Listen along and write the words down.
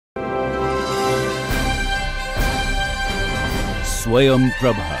Swayam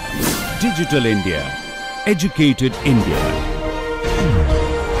Prabha. Digital India. Educated India.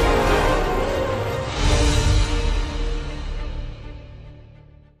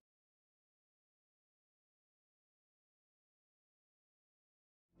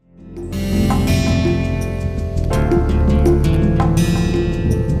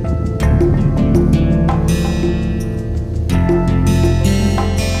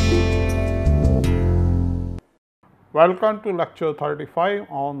 Welcome to lecture 35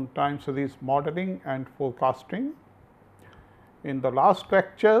 on time series modeling and forecasting. In the last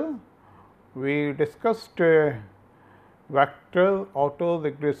lecture, we discussed vector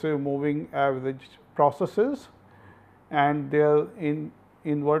autoregressive moving average processes and their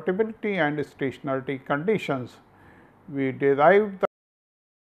invertibility and stationarity conditions. We derived the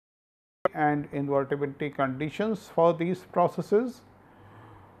and invertibility conditions for these processes,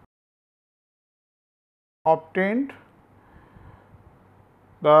 obtained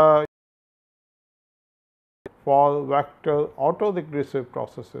the for vector autoregressive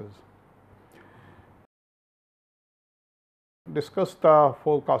processes. Discuss the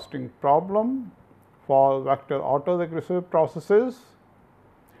forecasting problem for vector autoregressive processes.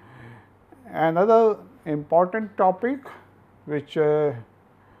 Another important topic which I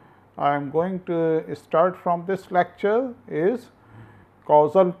am going to start from this lecture is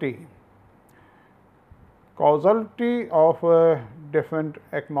causality. Causality of different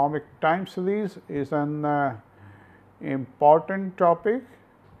economic time series is an important topic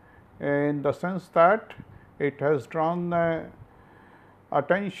in the sense that it has drawn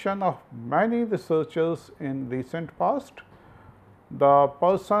attention of many researchers in recent past. The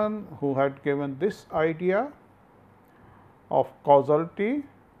person who had given this idea of causality,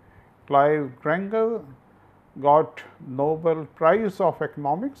 Clive Granger, got Nobel Prize of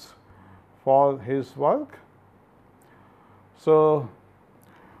Economics for his work. So,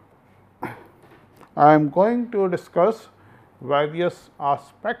 I am going to discuss various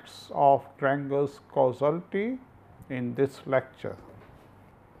aspects of Granger's causality in this lecture.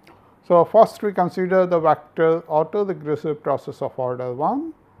 So, first we consider the vector autoregressive process of order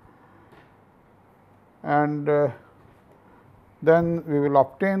 1, and then we will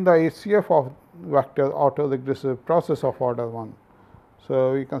obtain the ACF of vector autoregressive process of order 1.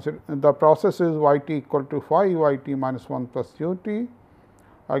 So, we consider the process is y t equal to phi y t minus 1 plus u t.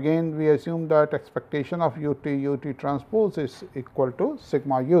 Again we assume that expectation of u t transpose is equal to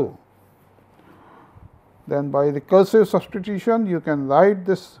sigma u. Then by recursive substitution you can write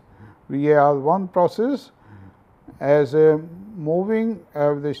this VAR1 process as a moving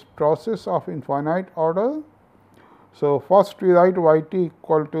average process of infinite order. So, first we write y t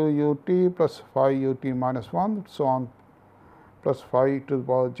equal to u t plus phi u t minus 1, so on plus phi to the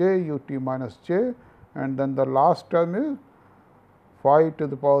power j u t minus j, and then the last term is phi to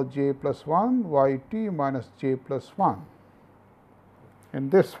the power j plus 1 y t minus j plus 1 in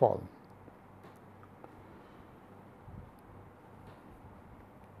this form.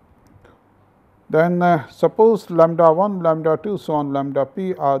 Then suppose lambda 1, lambda 2, so on lambda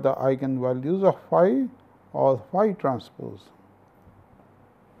p are the eigenvalues of phi or phi transpose.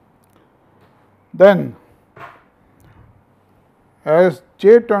 Then as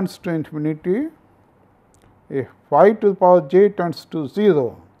j tends to infinity, if phi to the power j tends to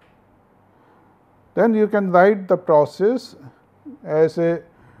 0, then you can write the process as a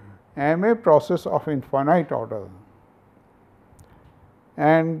MA process of infinite order,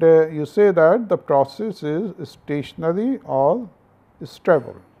 and you say that the process is stationary or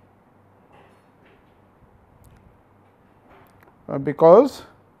stable, because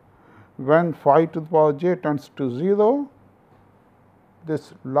when phi to the power j tends to 0,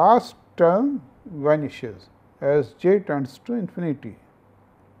 this last term vanishes as j tends to infinity,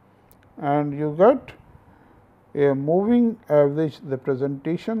 and you get a moving average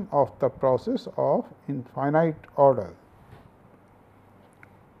representation of the process of infinite order.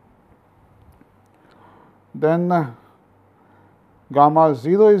 Then gamma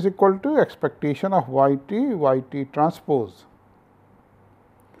 0 is equal to expectation of y t transpose.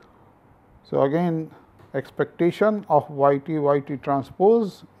 So, again expectation of y t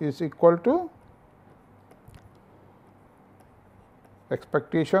transpose is equal to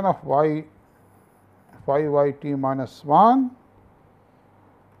expectation of phi y t minus 1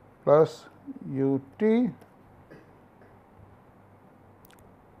 plus u t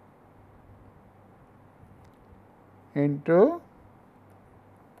into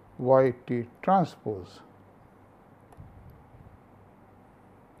y t transpose.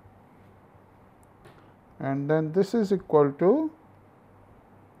 And then this is equal to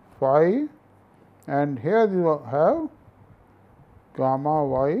phi, and here you have gamma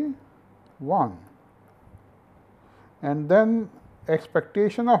y 1, and then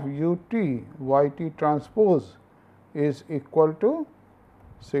expectation of u t y t transpose is equal to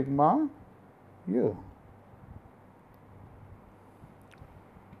sigma u.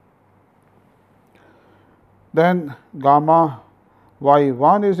 Then gamma y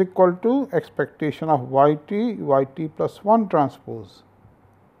 1 is equal to expectation of y t plus 1 transpose.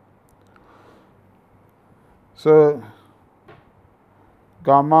 So,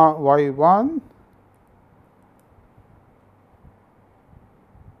 gamma y 1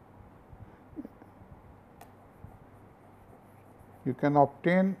 you can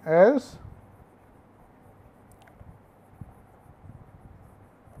obtain as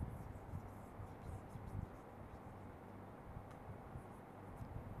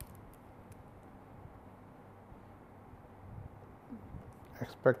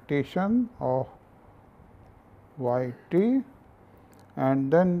expectation of y t,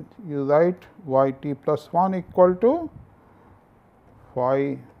 and then you write y t plus 1 equal to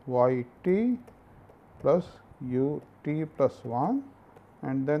phi y t plus u t plus 1,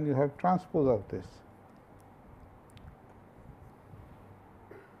 and then you have transpose of this.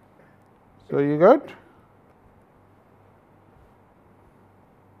 So, you get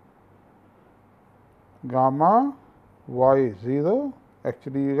gamma y 0,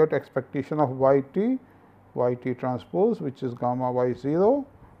 actually you get expectation of y t transpose, which is gamma y 0,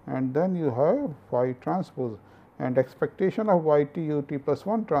 and then you have phi transpose, and expectation of y t u t plus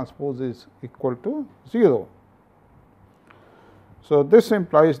 1 transpose is equal to 0. So, this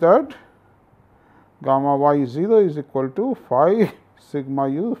implies that gamma y 0 is equal to phi sigma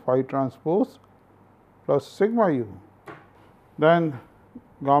u phi transpose plus sigma u. Then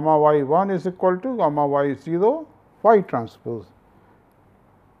gamma y 1 is equal to gamma y 0 phi transpose.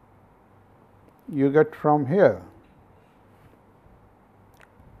 You get from here.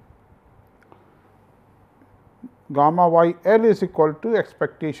 Gamma y L is equal to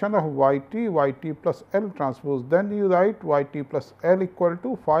expectation of y t plus L transpose. Then you write y t plus L equal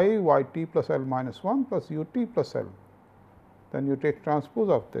to phi y t plus L minus 1 plus u t plus L. Then you take transpose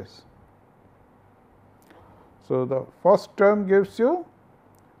of this. So, the first term gives you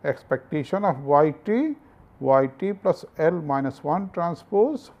expectation of y t plus L minus 1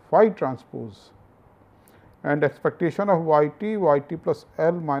 transpose phi transpose, and expectation of y t plus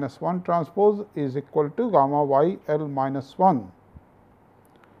L minus 1 transpose is equal to gamma y L minus 1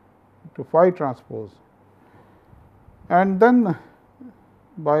 to phi transpose. And then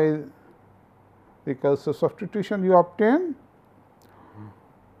by recursive substitution you obtain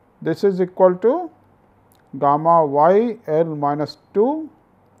this is equal to gamma y L minus 2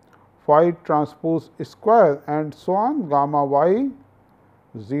 phi transpose square and so on, gamma y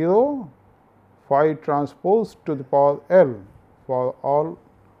 0 phi transpose to the power L for all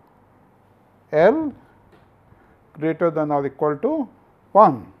L greater than or equal to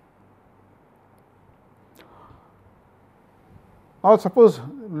 1. Now, suppose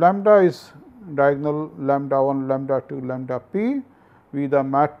lambda is diagonal lambda 1, lambda 2, lambda p with a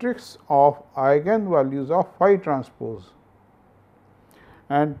matrix of eigenvalues of phi transpose,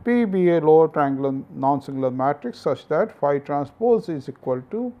 and P be a lower triangular non-singular matrix such that phi transpose is equal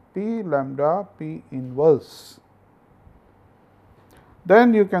to P lambda P inverse.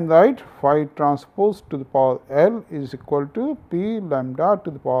 Then you can write phi transpose to the power L is equal to P lambda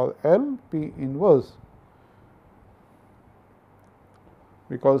to the power L P inverse,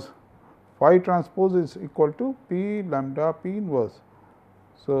 because phi transpose is equal to P lambda P inverse.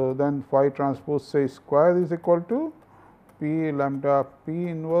 So, then phi transpose say square is equal to P lambda P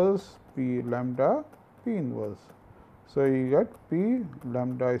inverse P lambda P inverse. So, you get P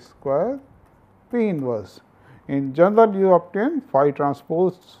lambda square P inverse. In general, you obtain phi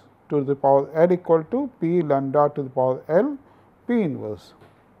transpose to the power L equal to P lambda to the power L P inverse.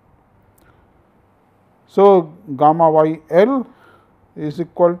 So, gamma y L is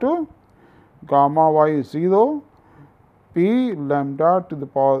equal to gamma y 0 P lambda to the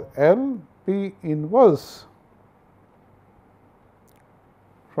power L P inverse.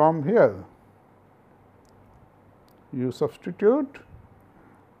 From here, you substitute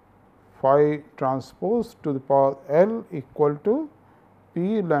phi transpose to the power L equal to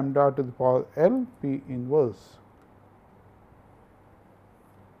P lambda to the power L P inverse.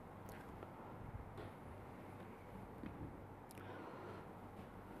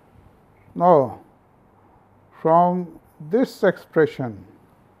 Now, from this expression,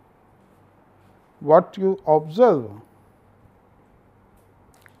 what you observe?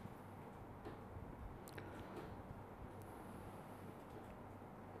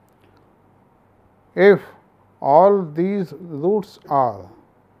 If all these roots are,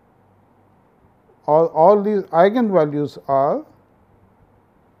 or all these eigenvalues are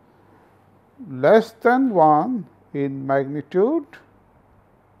less than 1 in magnitude,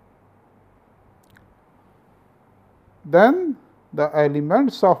 then the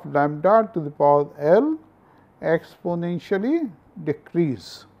elements of lambda to the power L exponentially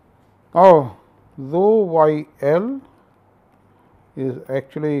decrease. Now, rho y L is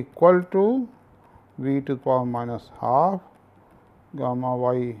actually equal to v to the power minus half gamma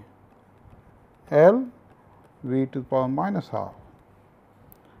y L v to the power minus half,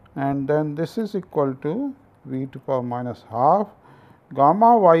 and then this is equal to v to the power minus half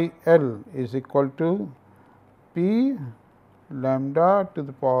gamma y L is equal to p lambda to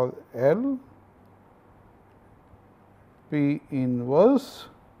the power L p inverse,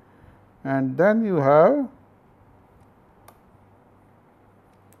 and then you have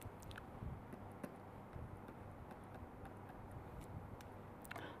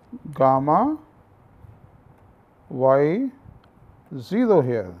gamma y 0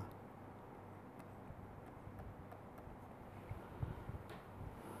 here.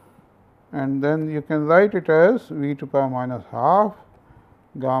 And then you can write it as v to the power minus half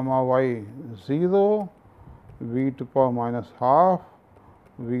gamma y 0 v to the power minus half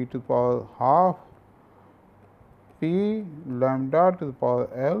v to the power half p lambda to the power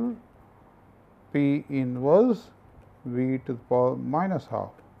L p inverse v to the power minus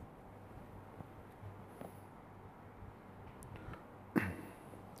half.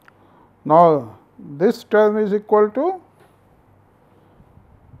 Now, this term is equal to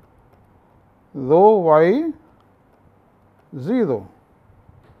rho y 0,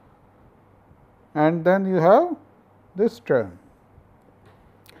 and then you have this term.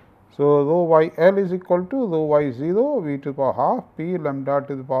 So, rho y L is equal to rho y 0 v to the power half p lambda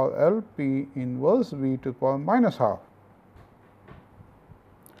to the power L p inverse v to the power minus half.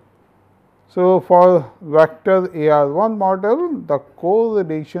 So, for vector AR1 model, the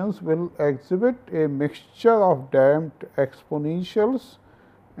correlations will exhibit a mixture of damped exponentials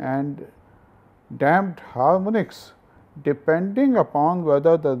and damped harmonics depending upon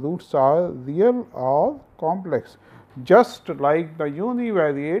whether the roots are real or complex, just like the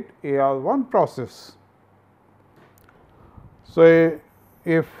univariate AR1 process. So,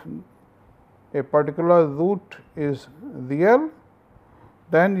 if a particular root is real,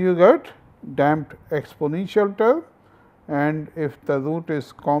 then you get damped exponential term, and if the root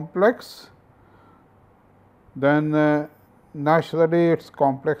is complex, then naturally its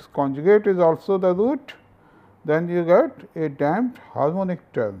complex conjugate is also the root, then you get a damped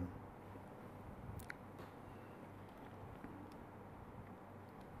harmonic term.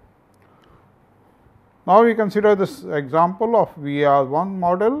 Now, we consider this example of VR1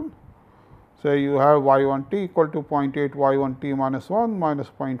 model. So, you have y 1 t equal to 0.8 y 1 t minus 1 minus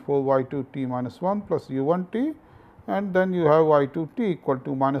 0.4 y 2 t minus 1 plus u 1 t, and then you have y 2 t equal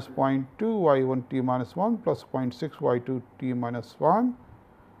to minus 0.2 y 1 t minus 1 plus 0.6 y 2 t minus 1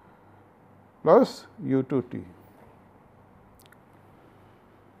 plus u 2 t.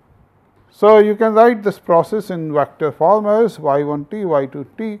 So, you can write this process in vector form as y 1 t y 2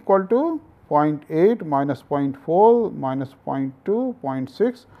 t equal to 0.8 minus 0.4 minus 0.2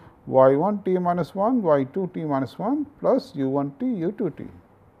 0.6 y 1 t minus 1 y 2 t minus 1 plus u 1 t u 2 t.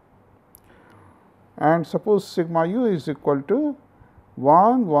 And suppose sigma u is equal to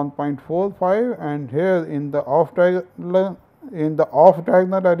 1 1.45, and here in the off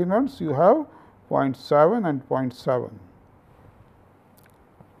diagonal elements you have 0.7 and 0.7.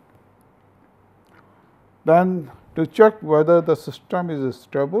 Then to check whether the system is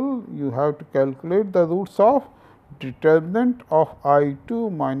stable, you have to calculate the roots of determinant of I 2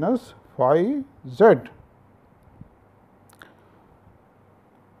 minus phi z,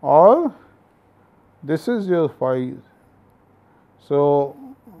 or this is your phi. So,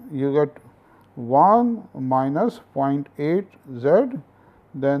 you get 1 minus 0.8 z,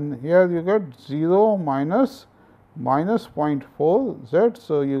 then here you get 0 minus 0.4 z.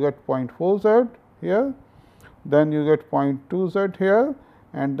 So, you get 0.4 z here, then you get 0.2 z here,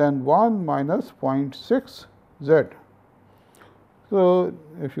 and then 1 minus 0.6 z. So,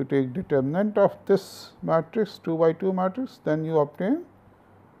 if you take determinant of this matrix 2 by 2 matrix, then you obtain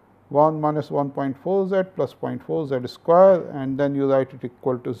 1 minus 1.4 z plus 0.4 z square, and then you write it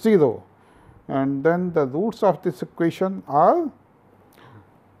equal to 0. And then the roots of this equation are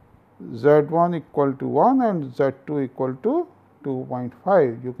z 1 equal to 1 and z 2 equal to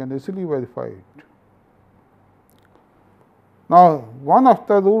 2.5. You can easily verify it. Now, one of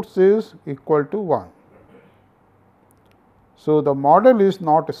the roots is equal to 1. So, the model is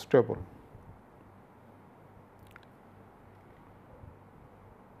not stable.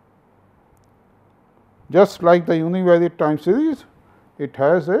 just like the univariate time series, it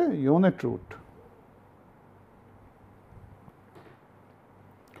has a unit root.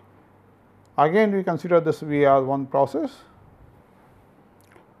 Again we consider this VAR1 process.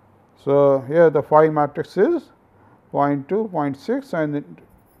 So, here the phi matrix is 0.2, 0.6 and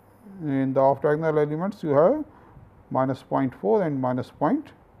in the off diagonal elements you have minus 0.4 and minus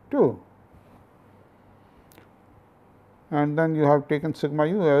 0.2. And then you have taken sigma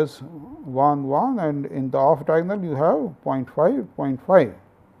u as 1, 1 and in the off diagonal you have 0.5, 0.5.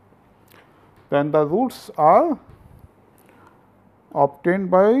 Then the roots are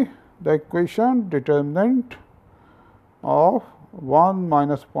obtained by the equation determinant of 1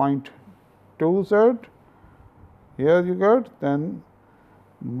 minus 0.2 z, here you get, then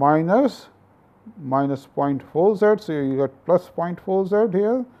minus 0.4 z. So, you get plus 0.4 z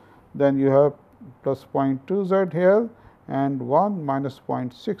here, then you have plus 0.2 z here and 1 minus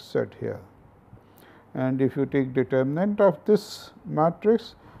 0.6 z here. And if you take determinant of this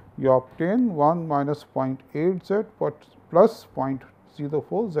matrix, you obtain 1 minus 0.8 z plus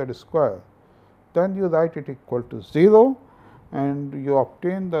 0.04 z square. Then you write it equal to 0 and you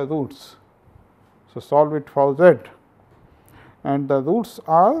obtain the roots. So, solve it for z and the roots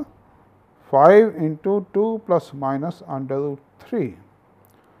are 5 into 2 plus minus under root 3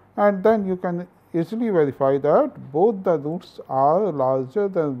 and then you can easily verify that both the roots are larger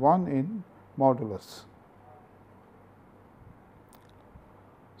than 1 in modulus.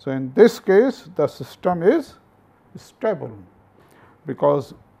 So, in this case the system is stable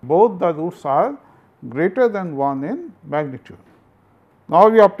because both the roots are greater than 1 in magnitude. Now,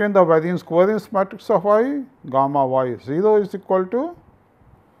 we obtain the variance covariance matrix of Y, gamma y 0 is equal to,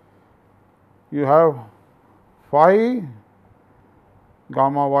 you have phi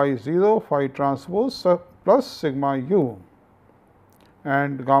gamma y 0 phi transpose plus sigma u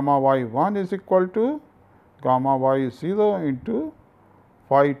and gamma y 1 is equal to gamma y 0 into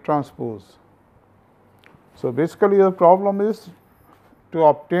phi transpose. So, basically the problem is to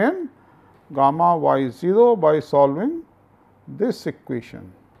obtain gamma y 0 by solving this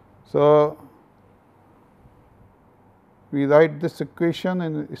equation. So, we write this equation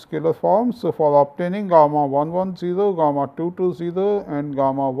in scalar form. So, for obtaining gamma 1 1 0, gamma 2 2 0 and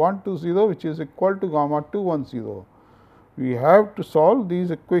gamma 1 2 0 which is equal to gamma 2 1 0, we have to solve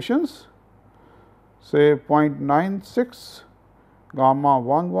these equations, say 0.96 gamma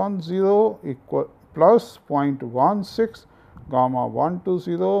 1 1 0 equal plus 0.16 gamma 1 2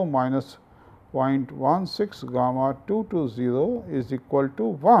 0 minus 0.16 gamma 2 2 0 is equal to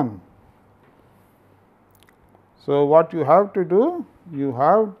 1. So, what you have to do? You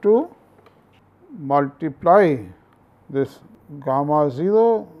have to multiply this gamma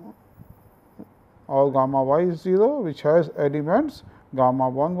 0 or gamma y 0 which has elements gamma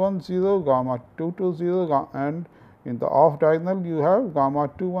 1 1 0, gamma 2 2 0 and in the off diagonal you have gamma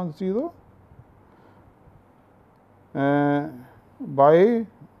 2 1 0 by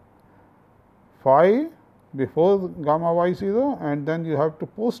phi before gamma y 0 and then you have to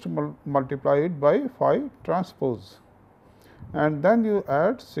post multiply it by phi transpose and then you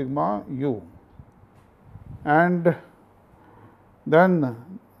add sigma u and then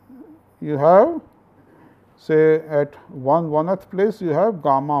you have say at 1/1th place you have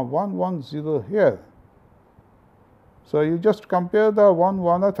gamma 1 1 0 here. So, you just compare the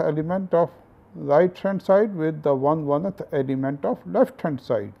 1/1th element of right hand side with the 1/1th element of left hand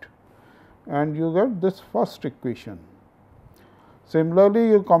side and you get this first equation. Similarly,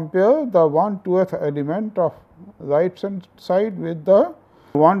 you compare the 1/2th element of right hand side with the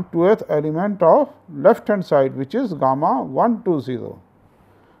 1/2th element of left hand side which is gamma 1 2 0.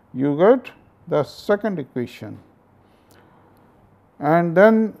 You get the second equation and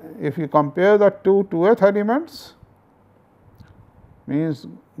then if you compare the two 2th elements means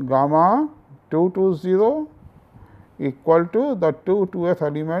gamma 2 2 0 equal to the 2/2th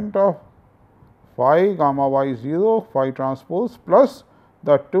element of phi gamma y 0 phi transpose plus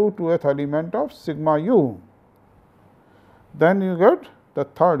the 2/2th element of sigma u. Then you get the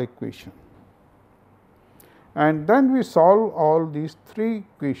third equation and then we solve all these three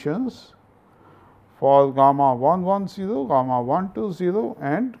equations for gamma 1 1 0, gamma 1 2 0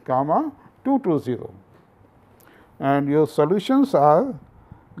 and gamma 2 2 0 and your solutions are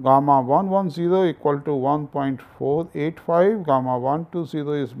gamma 1 1 0 equal to 1.485, gamma 1 2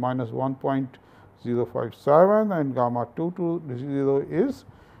 0 is minus 1.057 and gamma 2 2 0 is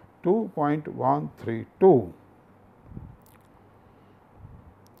 2.132.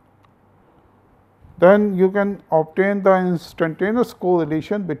 Then you can obtain the instantaneous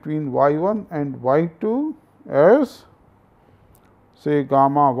correlation between y 1 and y 2 as, say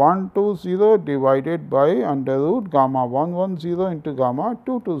gamma 1 to 0 divided by under root gamma 1 1 0 into gamma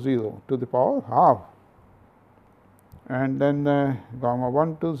 2 to 0 to the power half, and then gamma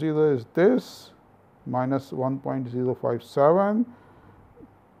 1 to 0 is this minus 1.057,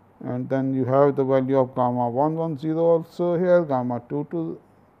 and then you have the value of gamma 1 1 0 also here, gamma 2 to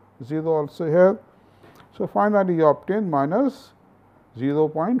 0 also here. So, finally, you obtain minus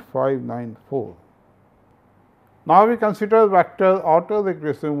 0.594. Now, we consider vector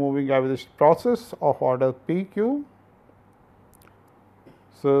autoregressive moving average process of order PQ.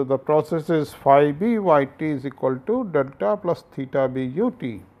 So, the process is phi b y t is equal to delta plus theta b u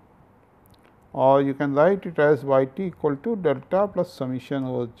t, or you can write it as y t equal to delta plus summation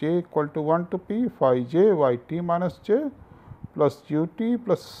over j equal to 1 to p phi j y t minus j plus u t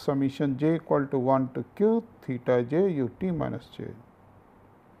plus summation j equal to 1 to q theta j u t minus j.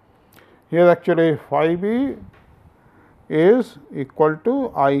 Here actually phi b is equal to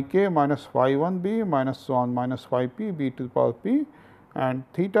I k minus phi 1 b minus so on minus phi p b to the power p, and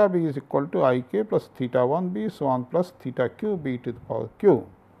theta b is equal to I k plus theta 1 b so on plus theta q b to the power q.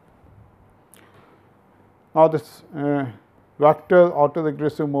 Now, this vector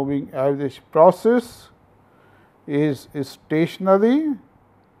autoregressive moving average process is stationary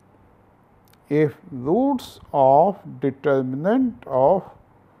if roots of determinant of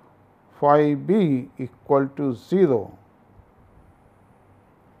phi b equal to 0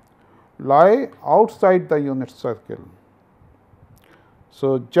 lie outside the unit circle.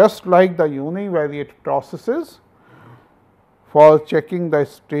 So, just like the univariate processes, for checking the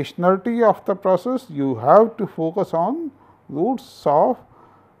stationarity of the process, you have to focus on roots of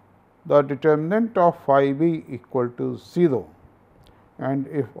the determinant of phi b equal to 0, and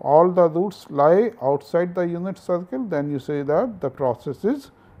if all the roots lie outside the unit circle, then you say that the process is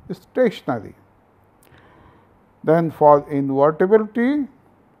stationary. Then for invertibility,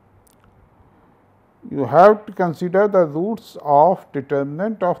 you have to consider the roots of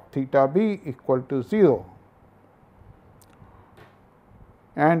determinant of theta b equal to 0,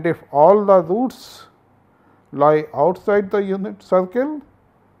 and if all the roots lie outside the unit circle,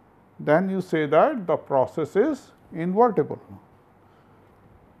 then you say that the process is invertible.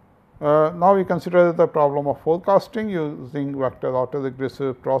 Now, we consider the problem of forecasting using vector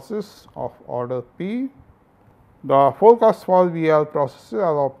autoregressive process of order p. The forecast for VR processes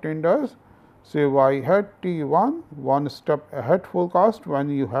are obtained as say y hat t 1 step ahead forecast when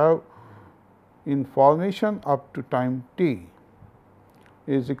you have information up to time t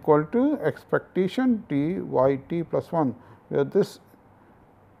is equal to expectation t y t plus 1, where this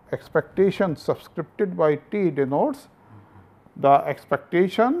expectation subscripted by t denotes the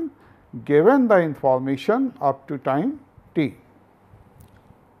expectation given the information up to time t.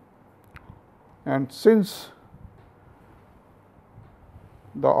 And since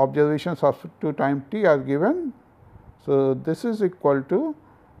the observations up to time t are given, so this is equal to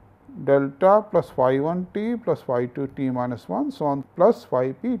delta plus phi 1 t plus phi 2 t minus 1 so on plus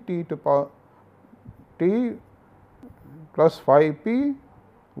phi p t to power t plus phi p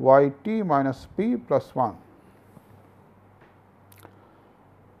y t minus p plus 1.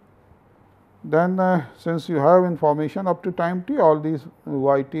 Then since you have information up to time t, all these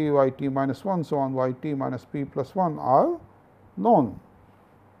y t minus 1 so on y t minus p plus 1 are known.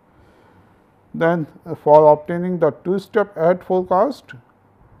 Then for obtaining the two step ahead forecast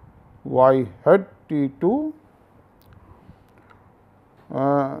y hat t 2,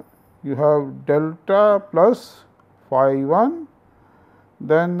 you have delta plus phi 1,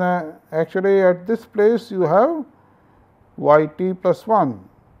 then actually at this place you have y t plus 1,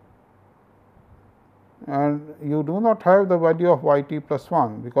 and you do not have the value of y t plus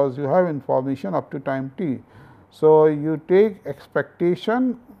 1 because you have information up to time t. So, you take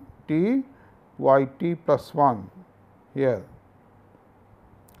expectation t y t plus 1 here.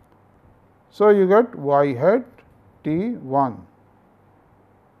 So, you get y hat t 1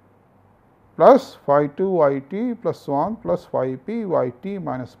 plus phi 2 y t plus 1 plus phi p y t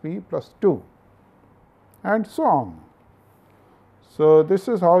minus p plus 2 and so on. So, this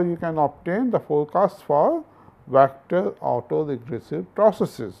is how you can obtain the forecast for vector autoregressive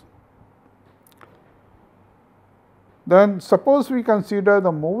processes. Then suppose we consider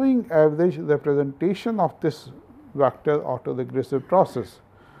the moving average representation of this vector autoregressive process.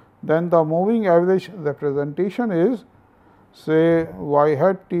 Then the moving average representation is say y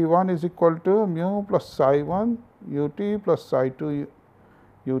hat t 1 is equal to mu plus psi 1 u t plus psi 2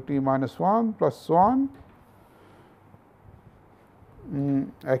 u t minus 1 plus so on.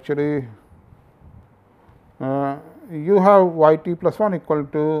 Actually, you have y t plus 1 equal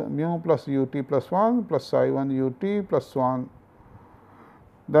to mu plus u t plus 1 plus psi 1 u t plus so on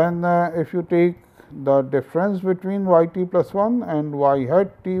Then if you take the difference between y t plus 1 and y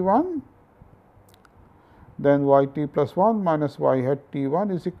hat t 1, then y t plus 1 minus y hat t 1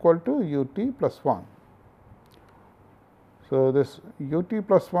 is equal to u t plus 1. So, this u t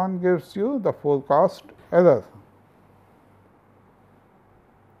plus 1 gives you the forecast error.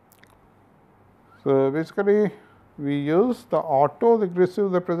 So, basically we use the auto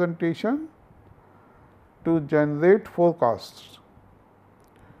regressive representation to generate forecasts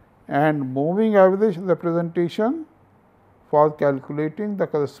and moving average representation for calculating the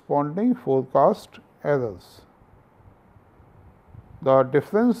corresponding forecast errors. The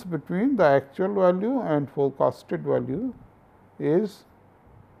difference between the actual value and forecasted value is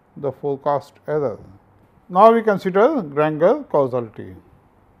the forecast error. Now, we consider Granger causality.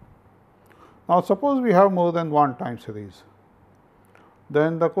 Now, suppose we have more than one time series,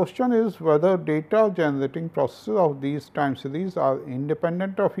 then the question is whether data generating processes of these time series are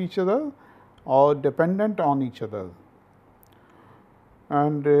independent of each other or dependent on each other.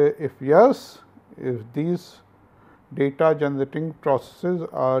 And if yes, if these data generating processes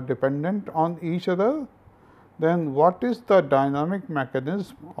are dependent on each other, then what is the dynamic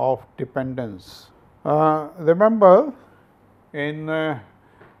mechanism of dependence? Remember, in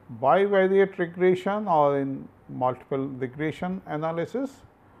bivariate regression or in multiple regression analysis,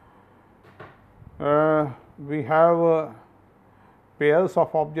 we have pairs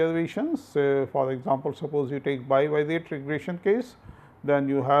of observations. For example, suppose you take bivariate regression case, then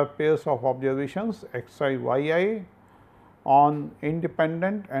you have pairs of observations x I, y I on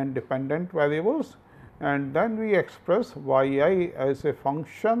independent and dependent variables, and then we express y I as a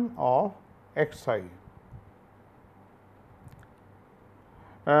function of x I.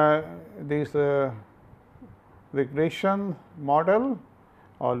 This regression model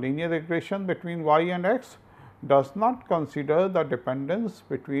or linear regression between y and x does not consider the dependence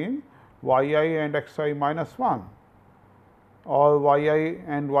between y I and x I minus 1 or y I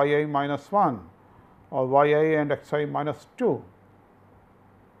and y I minus 1 or y I and x I minus 2.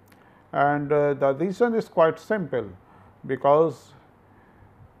 And the reason is quite simple, because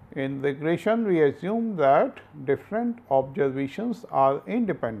in regression we assume that different observations are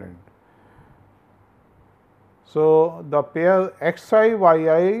independent. So, the pair x I y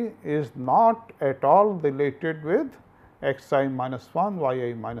I is not at all related with x I minus 1 y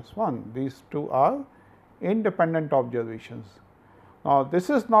I minus 1. These two are independent observations. Now, this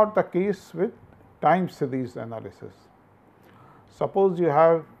is not the case with time series analysis. Suppose you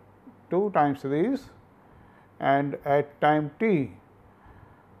have two time series and at time t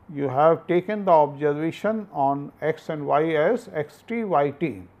you have taken the observation on x and y as x t y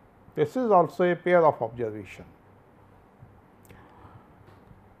t. This is also a pair of observation.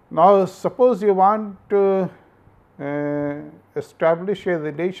 Now, suppose you want to establish a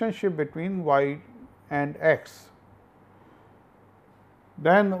relationship between y and x,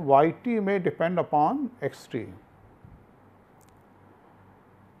 then y t may depend upon x t.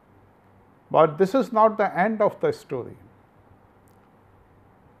 But this is not the end of the story.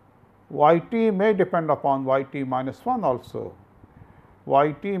 Y t may depend upon y t minus 1 also.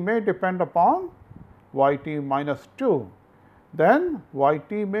 Y t may depend upon y t minus 2. Then y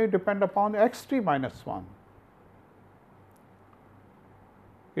t may depend upon x t minus 1.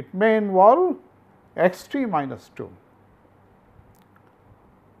 It may involve x t minus 2.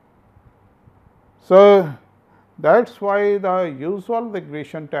 So, that is why the usual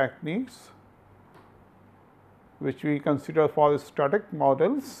regression techniques which we consider for static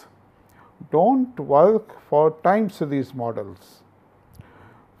models do not work for time series models.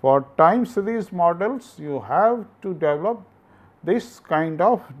 For time series models, you have to develop this kind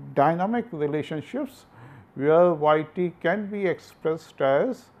of dynamic relationships where y t can be expressed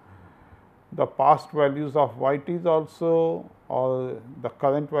as the past values of y t's also, or the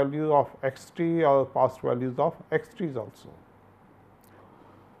current value of x t, or past values of x t's also.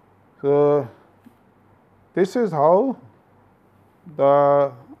 So, this is how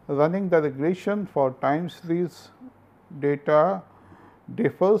the running the regression for time series data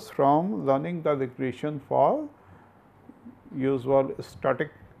differs from running the regression for usual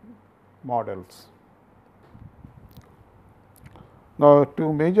static models. Now,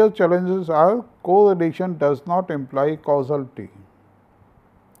 two major challenges are correlation does not imply causality.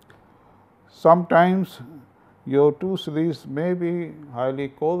 Sometimes your two series may be highly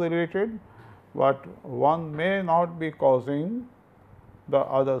correlated, but one may not be causing the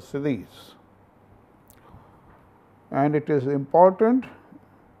other series. And it is important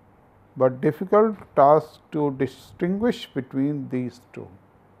but difficult task to distinguish between these two.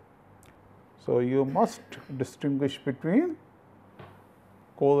 So, you must distinguish between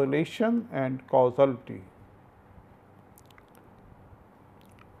correlation and causality.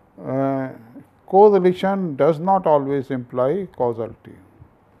 Correlation does not always imply causality.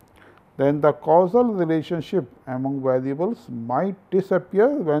 Then the causal relationship among variables might disappear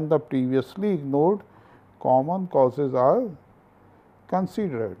when the previously ignored common causes are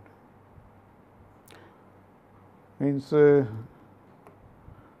considered. Means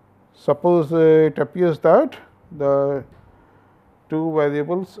suppose it appears that the two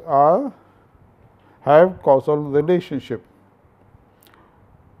variables have causal relationship.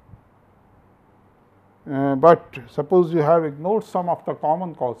 But suppose you have ignored some of the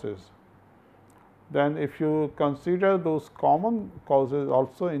common causes, then if you consider those common causes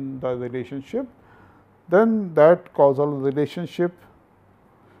also in the relationship, then that causal relationship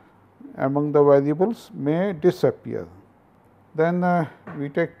among the variables may disappear. Then we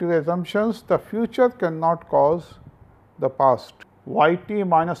take two assumptions. The future cannot cause the past. Y t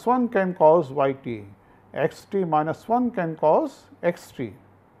minus 1 can cause y t, x t minus 1 can cause x t.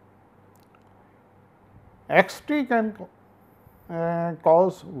 X t can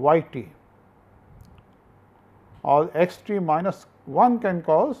cause y t, or x t minus 1 can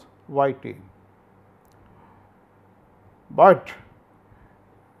cause y t. But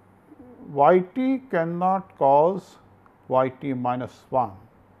y t cannot cause y t minus 1,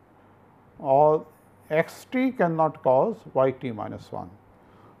 or x t cannot cause y t minus 1.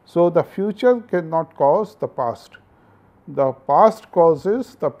 So, the future cannot cause the past. The past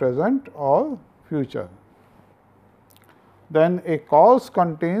causes the present or future. Then a cause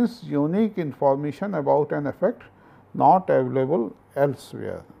contains unique information about an effect not available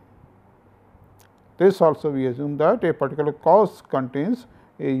elsewhere. This also we assume that a particular cause contains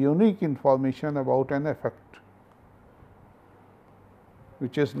a unique information about an effect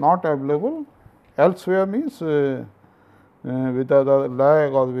which is not available elsewhere, means with other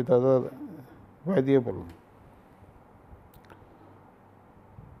lag or with other variable.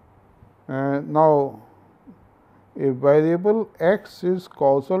 Now, a variable x is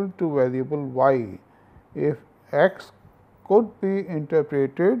causal to variable y if x could be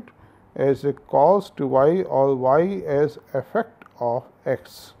interpreted as a cause to y or y as effect of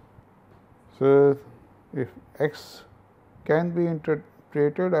x. So, if x can be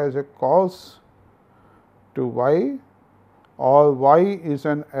interpreted as a cause to y or y is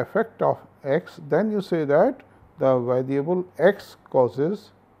an effect of x, then you say that the variable x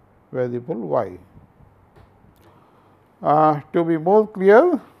causes variable y. To be more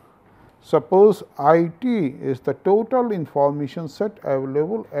clear, suppose I t is the total information set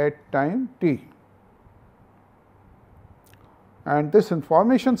available at time t, and this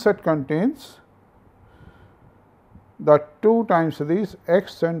information set contains the two time series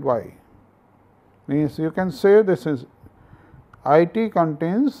x and y. Means you can say this is I t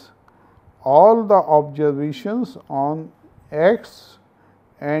contains all the observations on x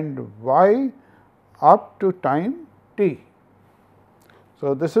and y up to time t.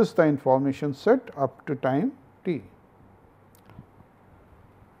 So, this is the information set up to time t.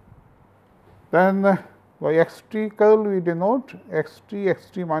 Then by x t curl we denote x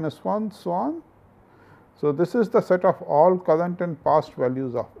t minus 1, so on. So, this is the set of all current and past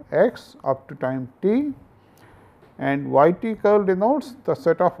values of x up to time t, and y t curl denotes the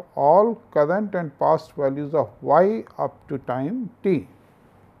set of all current and past values of y up to time t.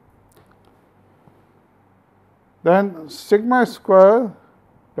 Then sigma square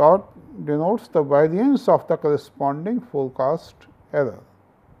dot denotes the variance of the corresponding forecast error.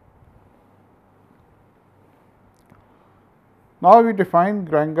 Now, we define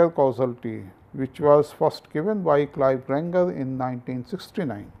Granger causality, which was first given by Clive Granger in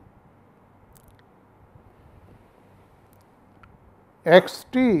 1969. X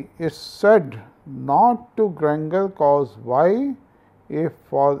t is said not to Granger cause y if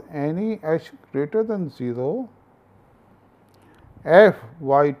for any h greater than 0, f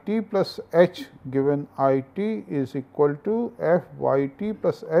y t plus h given I t is equal to f y t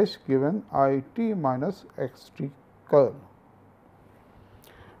plus h given I t minus x t curl,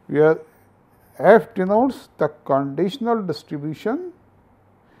 where f denotes the conditional distribution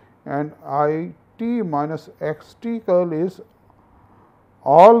and I t minus x t curl is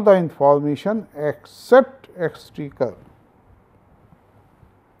all the information except x t curl.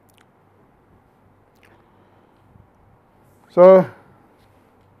 So,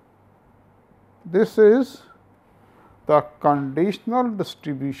 this is the conditional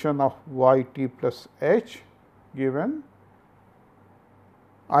distribution of y t plus h given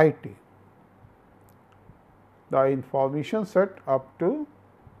I t, the information set up to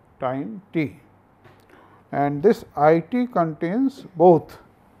time t, and this I t contains both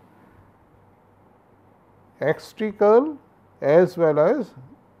x t curl as well as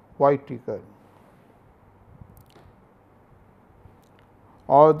y t curl.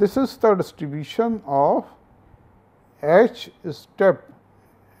 Or this is the distribution of h step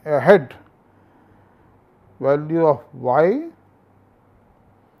ahead value of y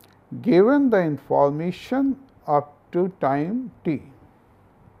given the information up to time t.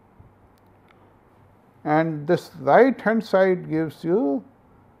 And this right hand side gives you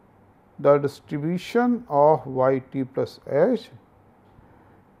the distribution of y t plus h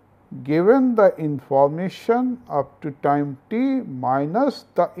given the information up to time t minus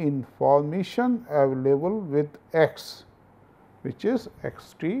the information available with x, which is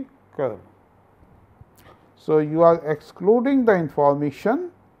x t curl. So, you are excluding the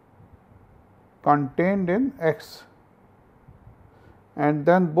information contained in x, and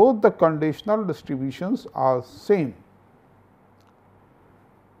then both the conditional distributions are same.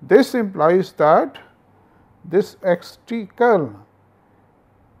 This implies that this x t curl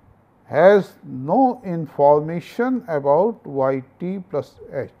has no information about y t plus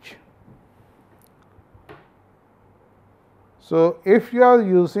h. So, if you are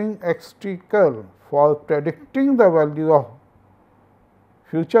using x t curl for predicting the value of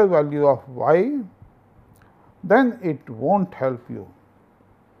future value of y, then it will not help you.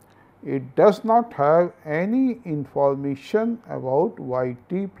 It does not have any information about y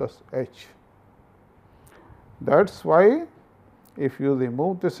t plus h. That is why if you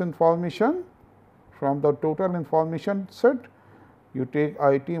remove this information from the total information set, you take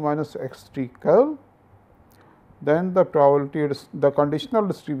I t minus x t curl, then the probability the conditional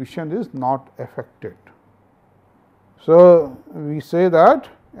distribution is not affected. So, we say that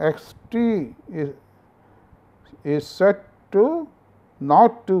x t is set to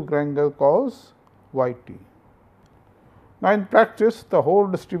not to Granger cos y t. Now, in practice the whole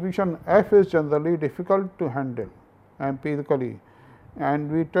distribution f is generally difficult to handle empirically,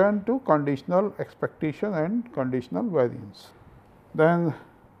 and we turn to conditional expectation and conditional variance. Then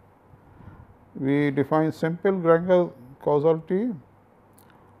we define simple Granger causality.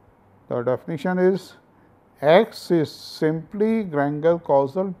 The definition is x is simply Granger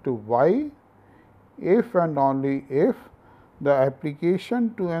causal to y if and only if the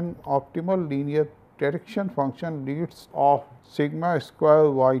application to an optimal linear prediction function leads of sigma square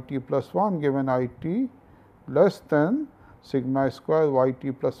y t plus 1 given I t less than sigma square y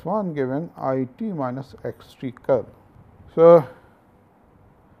t plus 1 given I t minus x t curl. So,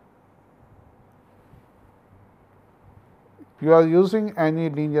 you are using any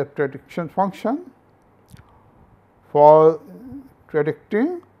linear prediction function for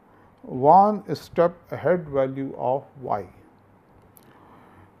predicting one step ahead value of y,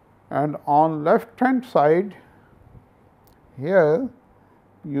 and on left hand side here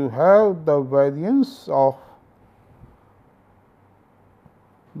you have the variance of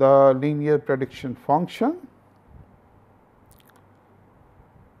the linear prediction function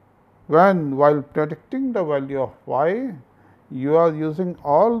when while predicting the value of y you are using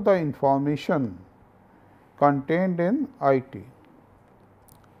all the information contained in I t,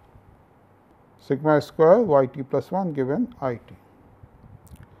 sigma square y t plus 1 given I t.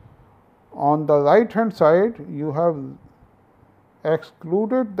 On the right hand side you have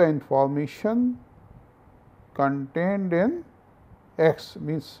excluded the information contained in x,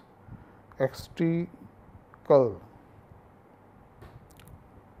 means x t curl.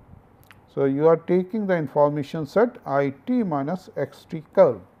 So, you are taking the information set I t minus x t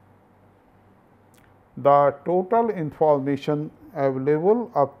curl. The total information available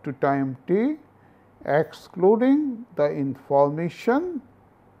up to time t excluding the information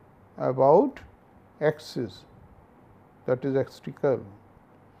about x's, that is x t curl,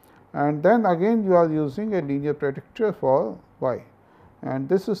 and then again you are using a linear predictor for y, and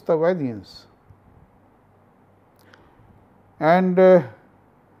this is the variance. And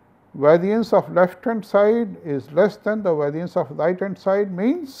variance of left hand side is less than the variance of right hand side,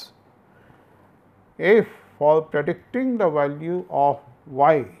 means if for predicting the value of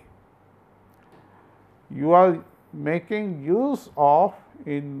y you are making use of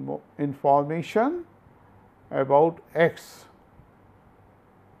information about x,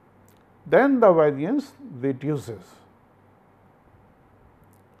 then the variance reduces,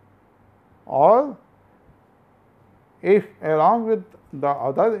 or if along with the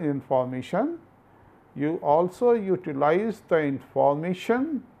other information you also utilize the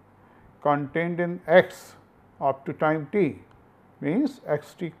information contained in x up to time t, means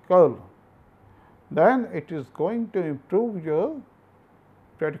x t curl, then it is going to improve your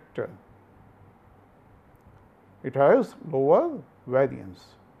predictor. It has lower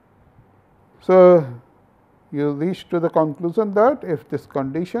variance. So, you reach to the conclusion that if this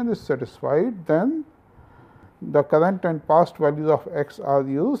condition is satisfied, then the current and past values of x are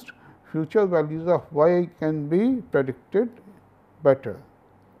used, future values of y can be predicted better.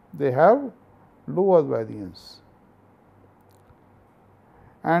 They have lower variance.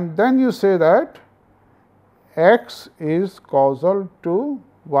 And then you say that x is causal to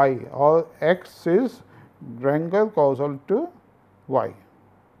y, or x is Granger causal to y.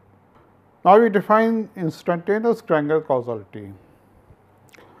 Now, we define instantaneous Granger causality.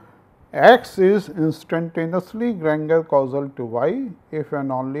 X is instantaneously Granger causal to y if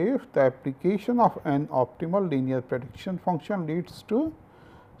and only if the application of an optimal linear prediction function leads to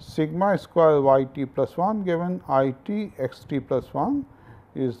sigma square y t plus 1 given I t x t plus 1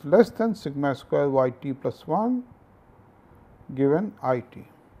 is less than sigma square y t plus 1 given I t.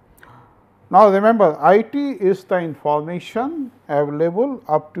 Now, remember I t is the information available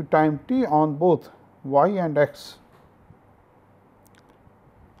up to time t on both y and x,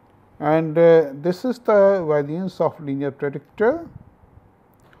 and this is the variance of linear predictor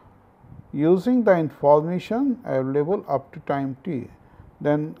using the information available up to time t.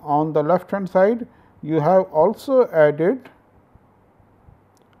 Then on the left hand side you have also added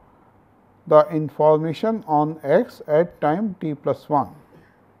the information on x at time t plus 1.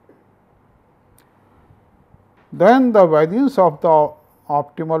 Then the variance of the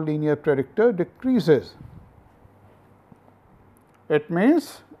optimal linear predictor decreases. It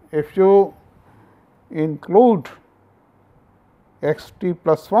means, if you include x t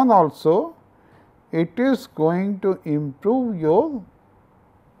plus 1 also, it is going to improve your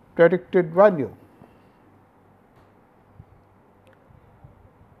predicted value,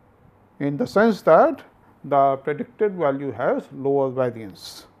 in the sense that the predicted value has lower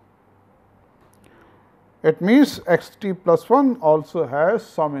variance. It means x t plus 1 also has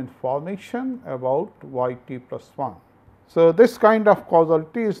some information about y t plus 1. So, this kind of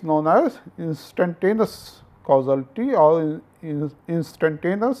causality is known as instantaneous causality or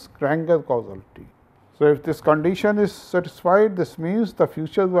instantaneous Granger causality. So, if this condition is satisfied, this means the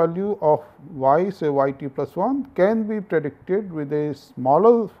future value of y, say y t plus 1, can be predicted with a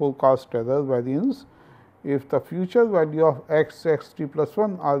smaller forecast error variance if the future value of x t plus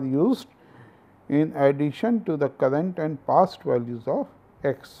 1 are used in addition to the current and past values of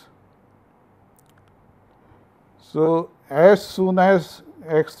x. So, as soon as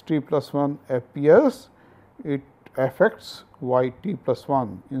x t plus 1 appears, it affects y t plus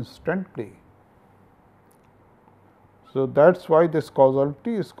 1 instantly. So, that is why this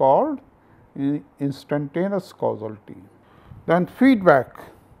causality is called instantaneous causality. Then feedback.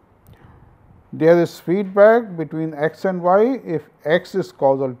 There is feedback between x and y if x is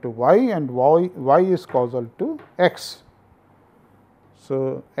causal to y and y is causal to x.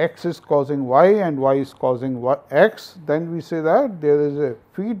 So, x is causing y and y is causing x, then we say that there is a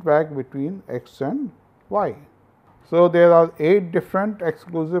feedback between x and y. So, there are 8 different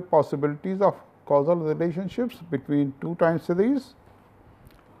exclusive possibilities of causal relationships between two time series.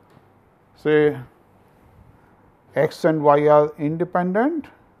 Say x and y are independent.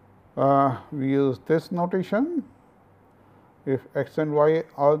 We use this notation if x and y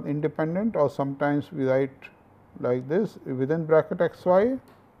are independent, or sometimes we write like this within bracket x y.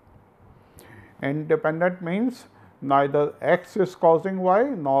 Independent means neither x is causing y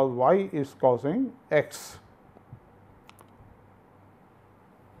nor y is causing x.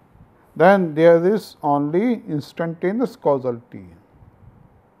 Then there is only instantaneous causality.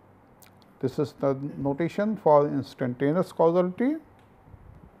 This is the notation for instantaneous causality.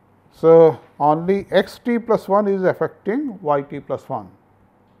 So, only x t plus 1 is affecting y t plus 1,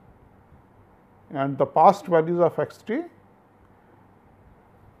 and the past values of x t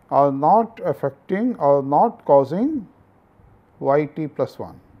are not affecting or not causing y t plus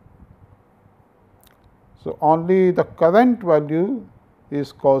 1. So, only the current value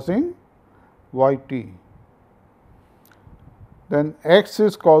is causing y t. Then x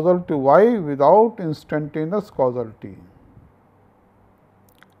is causal to y without instantaneous causality.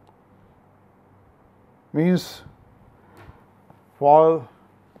 Means for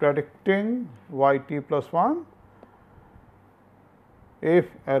predicting y t plus 1, if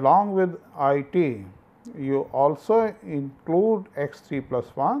along with I t you also include x t plus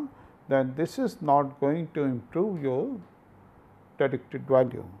 1, then this is not going to improve your predicted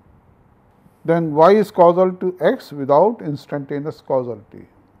value. Then y is causal to x without instantaneous causality,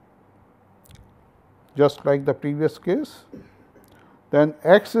 just like the previous case. Then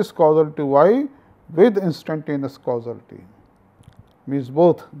x is causal to y with instantaneous causality, means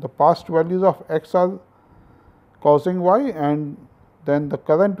both the past values of x are causing y and then the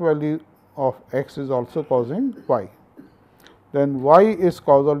current value of x is also causing y. Then y is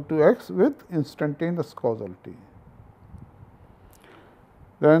causal to x with instantaneous causality.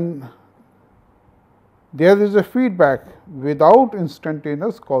 Then there is a feedback without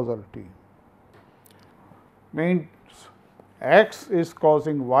instantaneous causality, means x is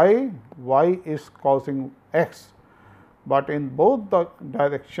causing y, y is causing x, but in both the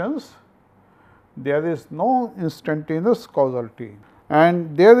directions there is no instantaneous causality,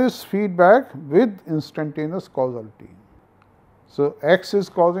 and there is feedback with instantaneous causality. So, x is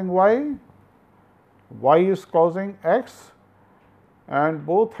causing y, y is causing x, and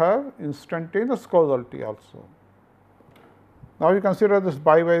both have instantaneous causality also. Now, we consider this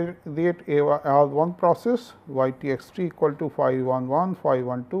bivariate AR1 process, ytxt equal to phi 1 1, phi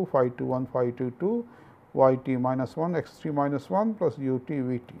 1 2, phi 2 1, phi 2 2, yt minus 1, xt minus 1 plus ut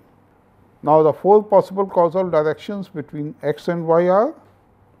vt. Now, the four possible causal directions between x and y are,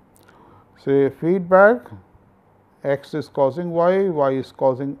 say, feedback, x is causing y, y is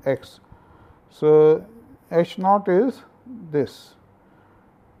causing x. So, H naught is this,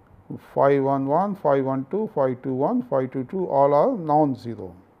 phi 1 1, phi 1 2, phi 2 1, phi 2 2, all are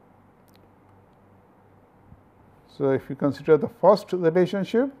non-zero. So, if you consider the first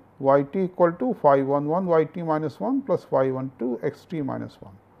relationship, yt equal to phi 1 1 yt minus 1 plus phi 1 2 xt minus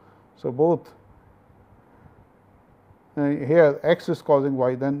 1. So, both here x is causing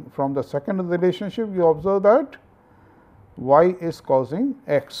y, then from the second relationship you observe that y is causing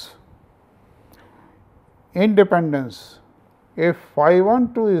x. Independence, if phi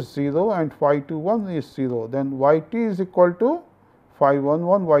 1 2 is 0 and phi 2 1 is 0, then yt is equal to phi 1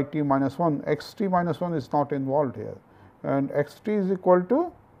 1 yt minus 1, xt minus 1 is not involved here, and xt is equal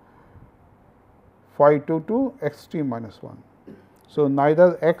to phi 2 2 xt minus 1. So,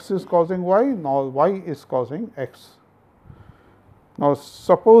 neither x is causing y nor y is causing x. Now,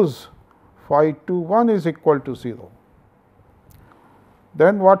 suppose phi 2 1 is equal to 0,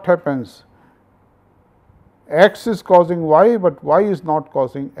 then what happens? X is causing y, but y is not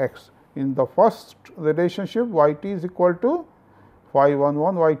causing x. In the first relationship, yt is equal to phi 1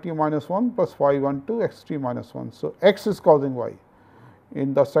 1 yt minus 1 plus phi 1 2 xt minus 1. So, x is causing y.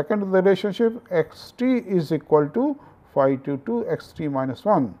 In the second relationship, xt is equal to phi 2 2 xt minus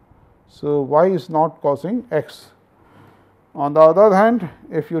 1. So, y is not causing x. On the other hand,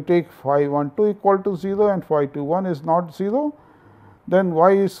 if you take phi 1 2 equal to 0 and phi 2 1 is not 0, then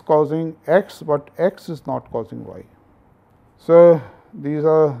y is causing x, but x is not causing y. So, these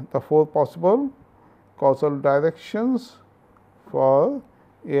are the four possible causal directions for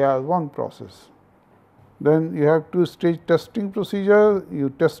AR1 process. Then you have two stage testing procedure.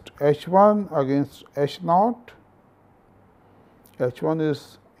 You test H1 against H naught. H1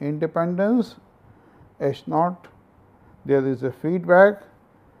 is independence, H naught there is a feedback.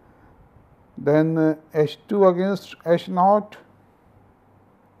 Then H2 against H naught,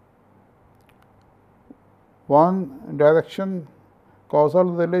 one direction causal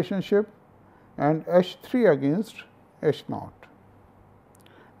relationship, and H3 against H naught.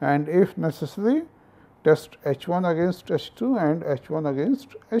 And if necessary, test H1 against H2 and H1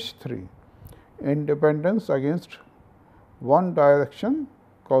 against H3, independence against one direction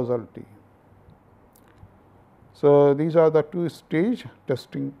causality. So, these are the two stage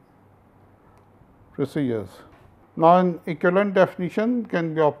testing procedures. Now, an equivalent definition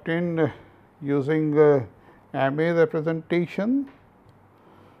can be obtained using MA representation.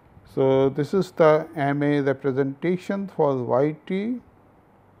 So, this is the MA representation for yt,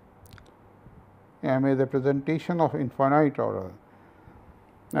 MA representation of infinite order.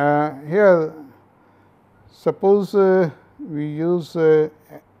 Here, suppose we use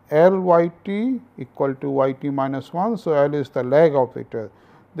Lyt equal to yt minus 1. So, L is the lag operator.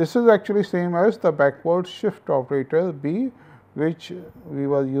 This is actually same as the backward shift operator B, which we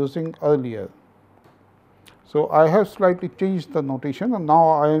were using earlier. So, I have slightly changed the notation, and now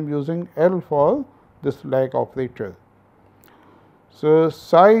I am using L for this lag operator. So,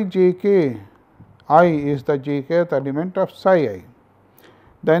 psi j k I is the jkth element of psi I.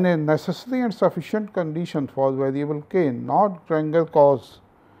 Then a necessary and sufficient condition for variable k, not Granger cause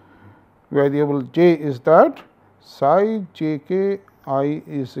variable j, is that psi j k I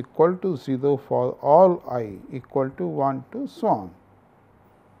is equal to 0 for all I equal to 1 to so on.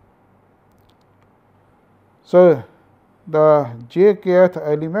 So, the j kth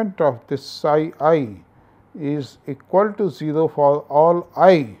element of this psi I is equal to 0 for all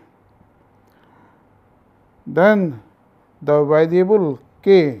I. Then the variable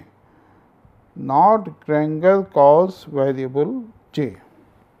k not Granger cause variable j.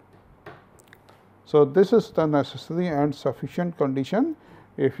 So, this is the necessary and sufficient condition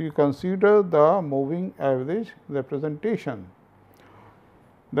if you consider the moving average representation.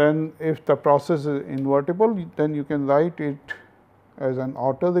 Then if the process is invertible, then you can write it as an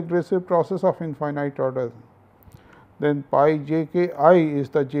autoregressive process of infinite order. Then pi j k I is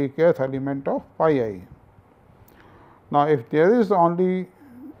the jkth element of pi I. Now, if there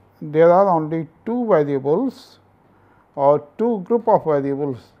are only two variables or two group of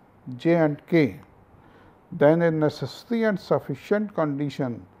variables j and k, then a necessary and sufficient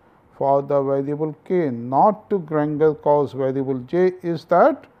condition for the variable k not to Granger cause variable j is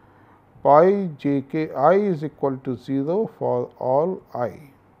that pi j k I is equal to 0 for all I.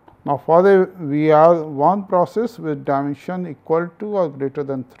 Now, for a VR1 process with dimension equal to or greater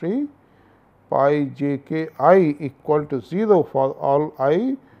than 3, pi j k I equal to 0 for all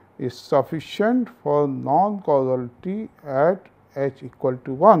I is sufficient for non-causality at h equal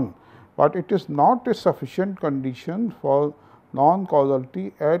to 1, but it is not a sufficient condition for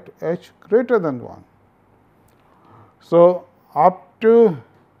non-causality at h greater than 1. So, up to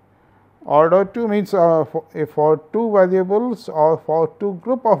order 2 means for two variables or for two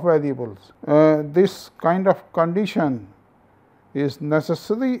group of variables, this kind of condition is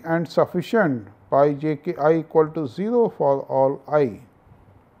necessary and sufficient pi j k I equal to 0 for all I.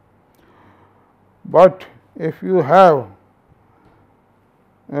 But if you have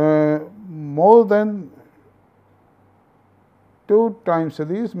more than 2 time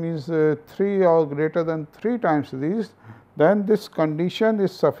series, means 3 or greater than 3 time series, then this condition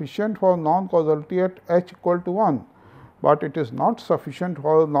is sufficient for non-causality at h equal to 1, but it is not sufficient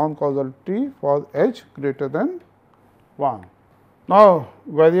for non-causality for h greater than 1. Now,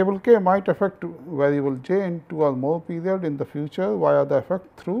 variable k might affect variable j in 2 or more period in the future via the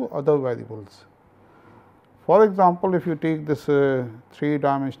effect through other variables. For example, if you take this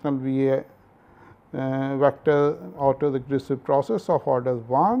 3-dimensional VA vector autoregressive process of order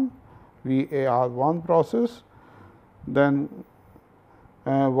 1, VAR1 process, then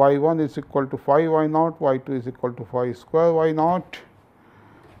y1 is equal to phi y naught, y2 is equal to phi square y naught,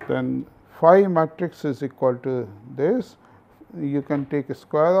 then phi matrix is equal to this. You can take a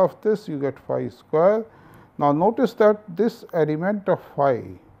square of this, you get phi square. Now, notice that this element of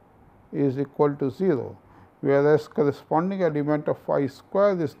phi is equal to 0, whereas corresponding element of phi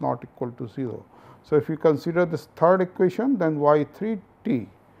square is not equal to 0. So, if you consider this third equation, then y3 t,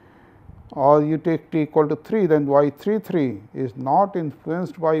 or you take t equal to 3, then y33 is not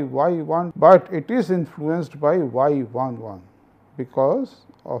influenced by y1, but it is influenced by y11 because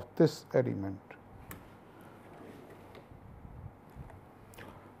of this element.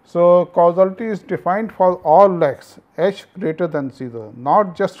 So, causality is defined for all x h greater than 0,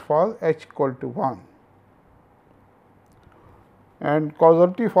 not just for h equal to 1. And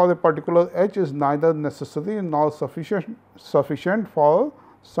causality for a particular h is neither necessary nor sufficient for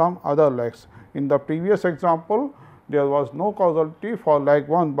some other x. In the previous example, there was no causality for leg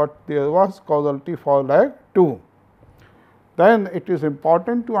 1, but there was causality for leg 2. Then it is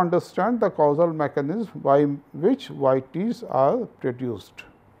important to understand the causal mechanism by which yt's are produced.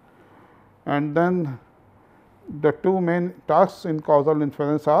 And then the two main tasks in causal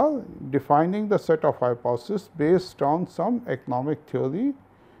inference are defining the set of hypotheses based on some economic theory,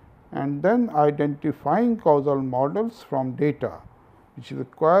 and then identifying causal models from data which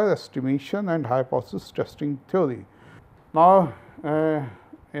require estimation and hypothesis testing theory. Now,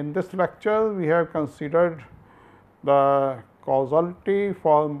 in this lecture we have considered the causality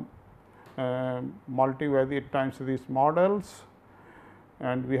for multivariate time series models,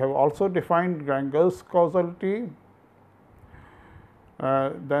 and we have also defined Granger's causality.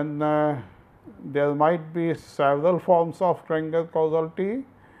 Then there might be several forms of Granger causality.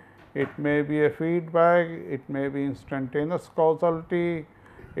 It may be a feedback, it may be instantaneous causality,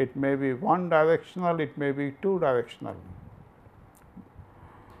 it may be one directional, it may be two directional.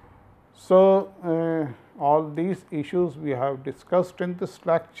 So, all these issues we have discussed in this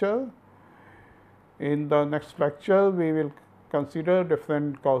lecture. In the next lecture, we will consider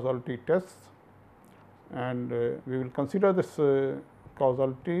different causality tests, and we will consider this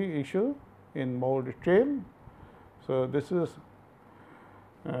causality issue in more detail. So, this is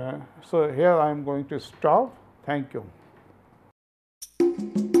so here I am going to stop. Thank you.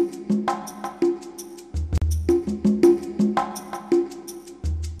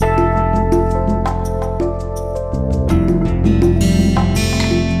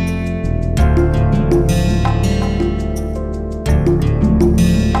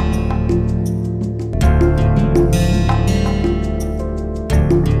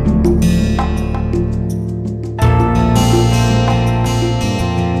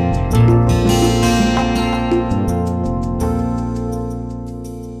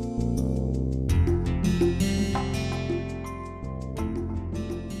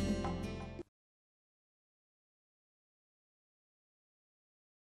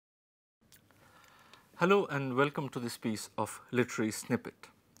 Hello and welcome to this piece of literary snippet.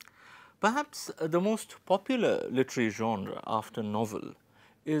 Perhaps the most popular literary genre after novel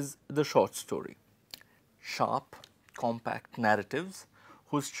is the short story. Sharp, compact narratives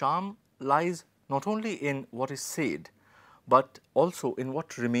whose charm lies not only in what is said, but also in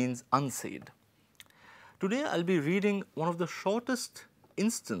what remains unsaid. Today I'll be reading one of the shortest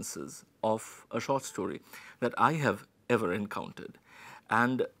instances of a short story that I have ever encountered.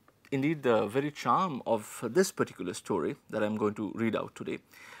 And indeed, the very charm of this particular story that I'm going to read out today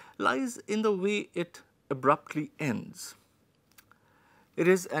lies in the way it abruptly ends. It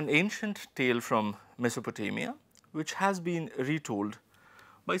is an ancient tale from Mesopotamia, which has been retold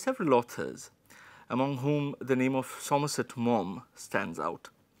by several authors, among whom the name of Somerset Maugham stands out.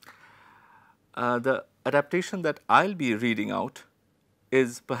 The adaptation that I'll be reading out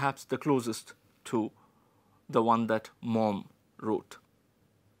is perhaps the closest to the one that Maugham wrote.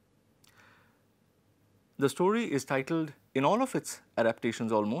 The story is titled, in all of its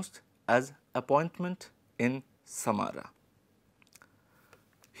adaptations almost, as Appointment in Samarra.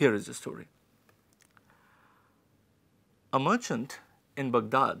 Here is the story. A merchant in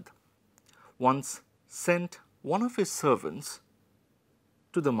Baghdad once sent one of his servants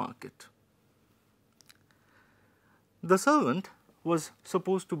to the market. The servant was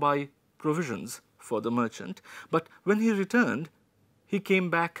supposed to buy provisions for the merchant, but when he returned, he came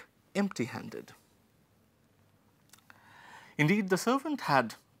back empty-handed. Indeed, the servant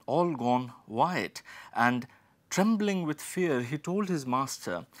had all gone white, and trembling with fear, he told his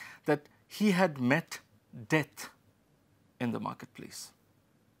master that he had met death in the marketplace.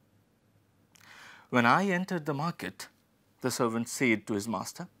 When I entered the market, the servant said to his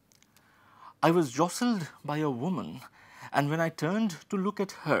master, I was jostled by a woman, and when I turned to look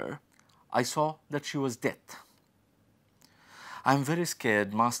at her, I saw that she was death. I am very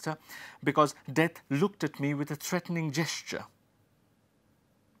scared, master, because death looked at me with a threatening gesture.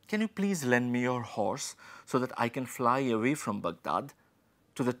 Can you please lend me your horse so that I can fly away from Baghdad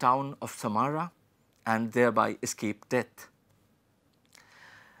to the town of Samarra and thereby escape death?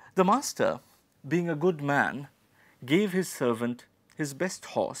 The master, being a good man, gave his servant his best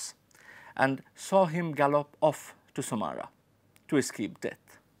horse and saw him gallop off to Samarra to escape death.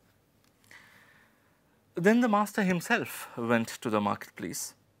 Then the master himself went to the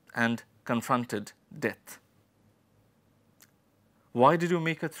marketplace and confronted death. Why did you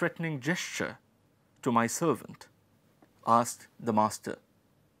make a threatening gesture to my servant? Asked the master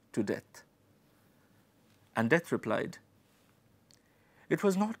to death. And death replied, it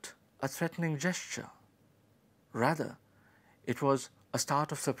was not a threatening gesture. Rather, it was a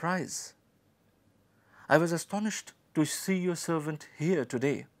start of surprise. I was astonished to see your servant here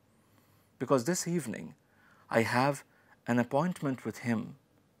today, because this evening I have an appointment with him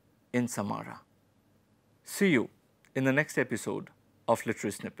in Samarra. See you in the next episode of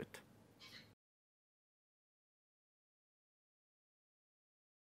Literary Snippet.